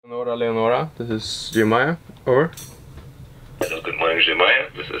Leonora, this is Jeremiah, over. Hello, good morning Jeremiah,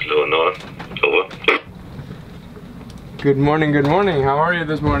 this is Leonora, over. Good morning, how are you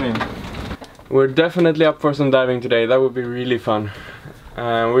this morning? We're definitely up for some diving today, that would be really fun.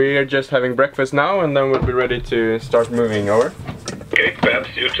 We are just having breakfast now and then we'll be ready to start moving, over. Okay, perhaps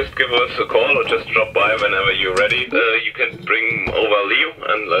you just give us a call or just drop by whenever you're ready. You can bring over Leo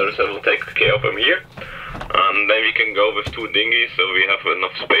and Larissa will take care of him here. And then we can go with 2 dinghies so we have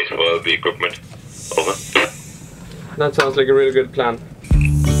enough space for the equipment. Over. That sounds like a really good plan.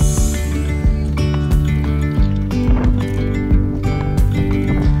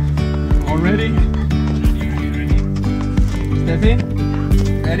 All ready? Steffi?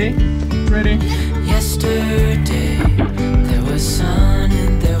 Ready? Ready? Yesterday there was sun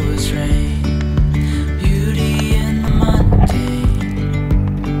and there was rain, beauty in the mundane.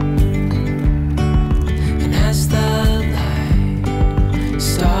 And as the light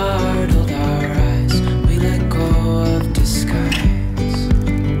startled our eyes, we let go of disguise.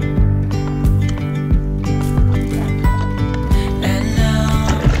 And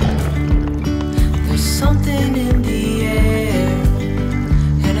now there's something in the air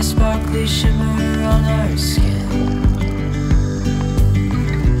and a sparkly shimmer on our skin,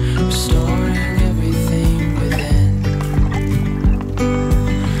 restoring everything within.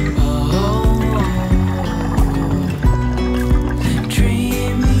 Oh,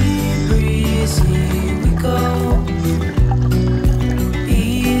 dreamy, breezy we go,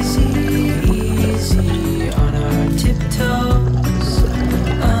 easy, easy on our tiptoes,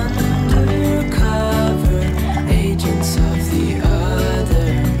 undercover agents of the other,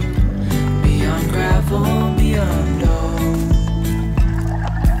 beyond gravel, beyond all.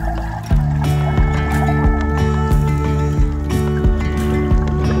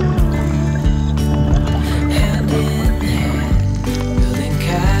 Hand in hand, building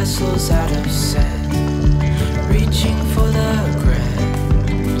castles out of sand, reaching for the grand.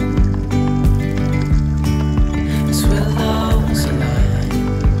 As willows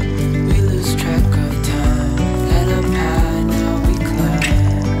align, we lose track of time. Head up high, now we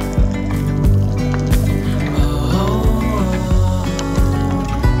climb. Oh,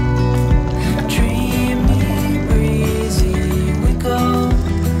 dreamy, breezy we go,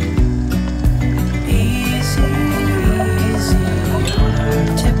 easy, easy on our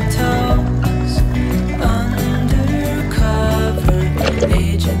tiptoes, undercover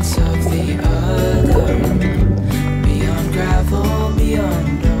agents of the other, beyond gravel,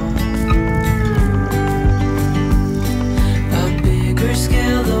 beyond all. A bigger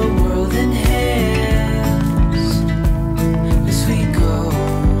scale the world inhales as we go.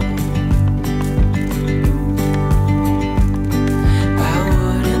 I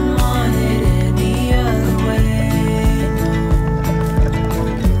wouldn't want it any other way, no.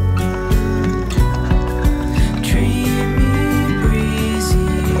 Dreamy, breezy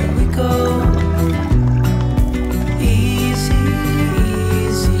we go, easy,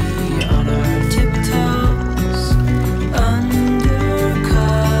 easy on our tiptoes,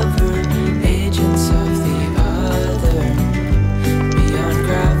 undercover agents of the other, beyond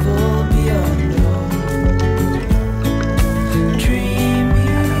gravel, beyond all. Dreamy,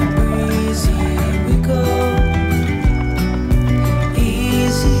 breezy we go,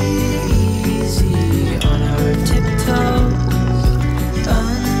 easy, easy on our tiptoes,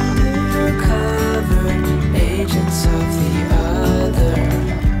 undercover agents of the other,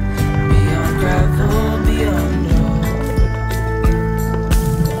 beyond gravel, beyond all.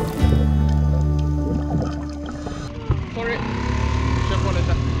 Sorry, kör på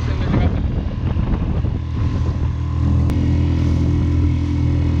lite. Sen är det bättre.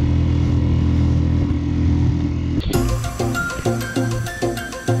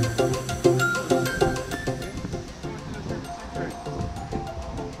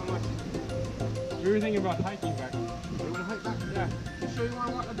 We were thinking about hiking back. You want to hike back? Yeah. Show you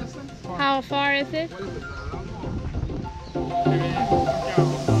want a distance? How far is it? What is it?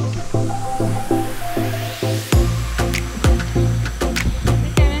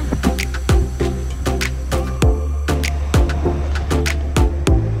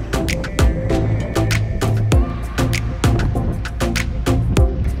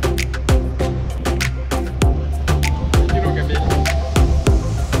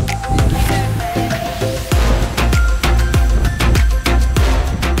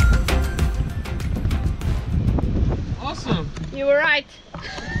 You were right.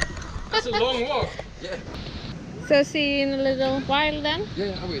 That's a long walk. Yeah. So see you in a little while then?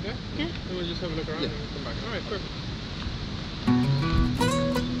 Yeah, I'll wait there. Yeah. Then we'll just have a look around and come back. Alright, perfect.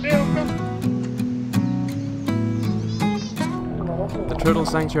 The turtle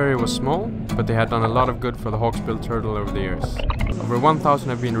sanctuary was small, but they had done a lot of good for the hawksbill turtle over the years. Over 1,000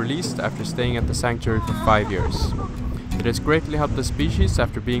 have been released after staying at the sanctuary for 5 years. It has greatly helped the species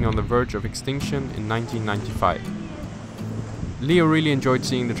after being on the verge of extinction in 1995. Leo really enjoyed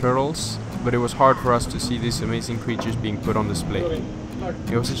seeing the turtles, but it was hard for us to see these amazing creatures being put on display.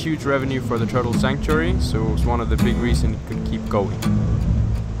 It was a huge revenue for the turtle sanctuary, so it was one of the big reasons it could keep going.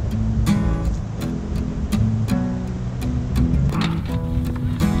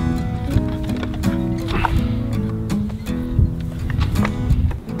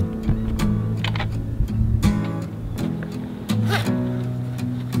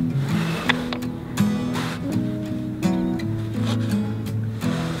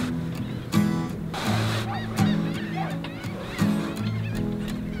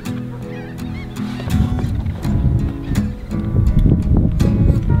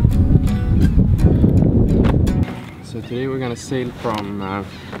 Today we're gonna sail from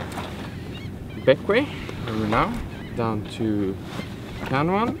Bequia, where we're now, down to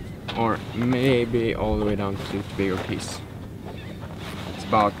Canwan, or maybe all the way down to Tobago Cays. It's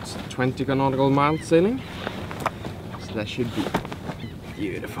about 20 nautical miles sailing, so that should be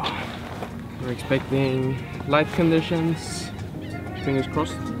beautiful. We're expecting light conditions, fingers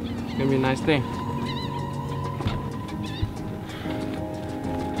crossed, it's gonna be a nice day.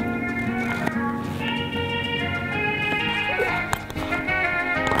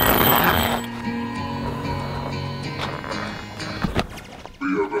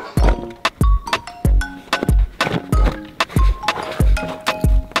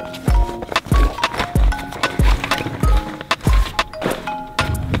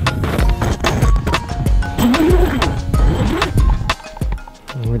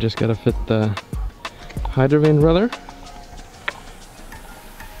 We just gotta fit the hydrovane rudder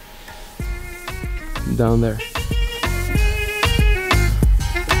down there.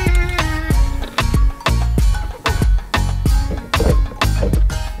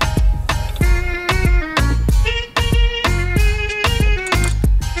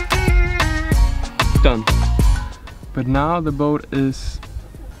 Done. But now the boat is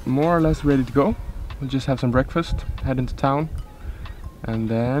more or less ready to go. We'll just have some breakfast, head into town, and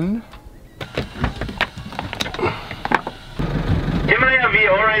then... We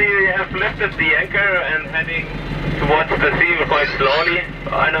already have lifted the anchor and heading towards the sea quite slowly.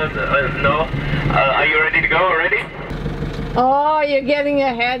 I don't know. Are you ready to go already? Oh, you're getting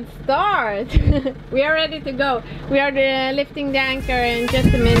a head start. We are ready to go. We are lifting the anchor in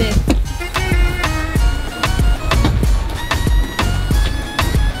just a minute.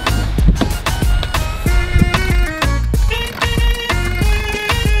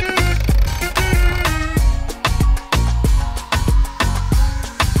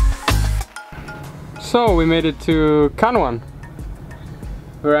 So we made it to Canwan.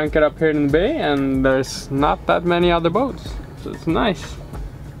 We're anchored up here in the bay and there's not that many other boats, so it's nice.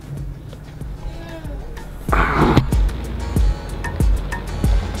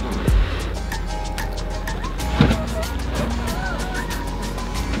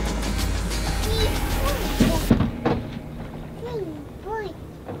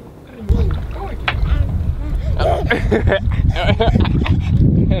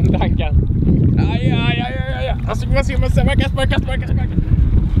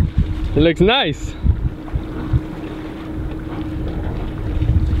 It looks nice.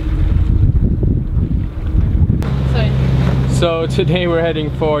 Sorry. So today we're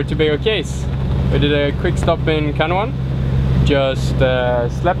heading for Tobago Cays. We did a quick stop in Canwan, just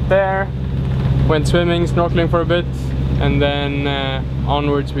slept there, went swimming, snorkeling for a bit, and then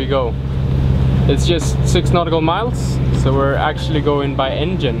onwards we go. It's just 6 nautical miles, so we're actually going by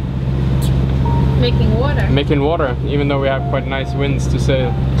engine. Making water. Making water, even though we have quite nice winds to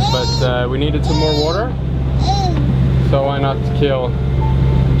sail. But we needed some more water, so why not kill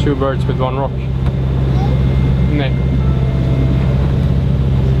 2 birds with 1 rock? Nee.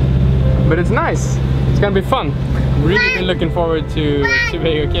 But it's nice. It's gonna be fun. Really been looking forward to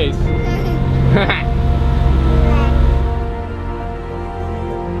Tobago Cays.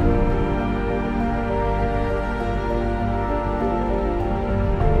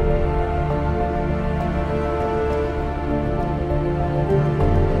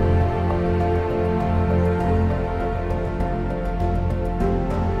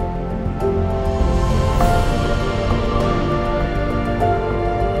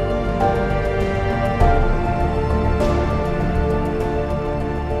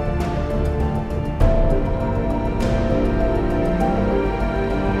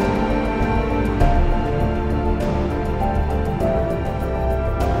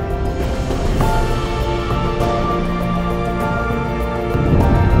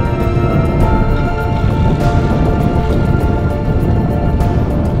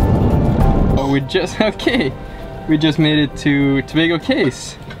 we just made it to Tobago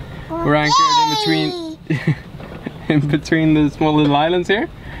Cays. We're anchored in between in between the small little islands here,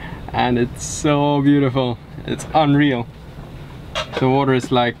 and it's so beautiful. It's unreal. The water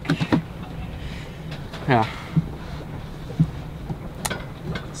is like, yeah,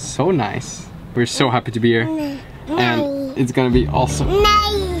 so nice. We're so happy to be here, and it's gonna be awesome.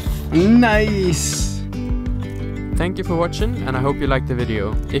 Nice! Thank you for watching, and I hope you liked the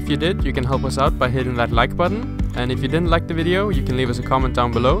video. If you did, you can help us out by hitting that like button. And if you didn't like the video, you can leave us a comment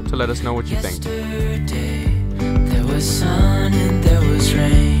down below to let us know what you think. Yesterday, there was sun and there was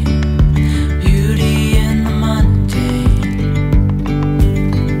rain.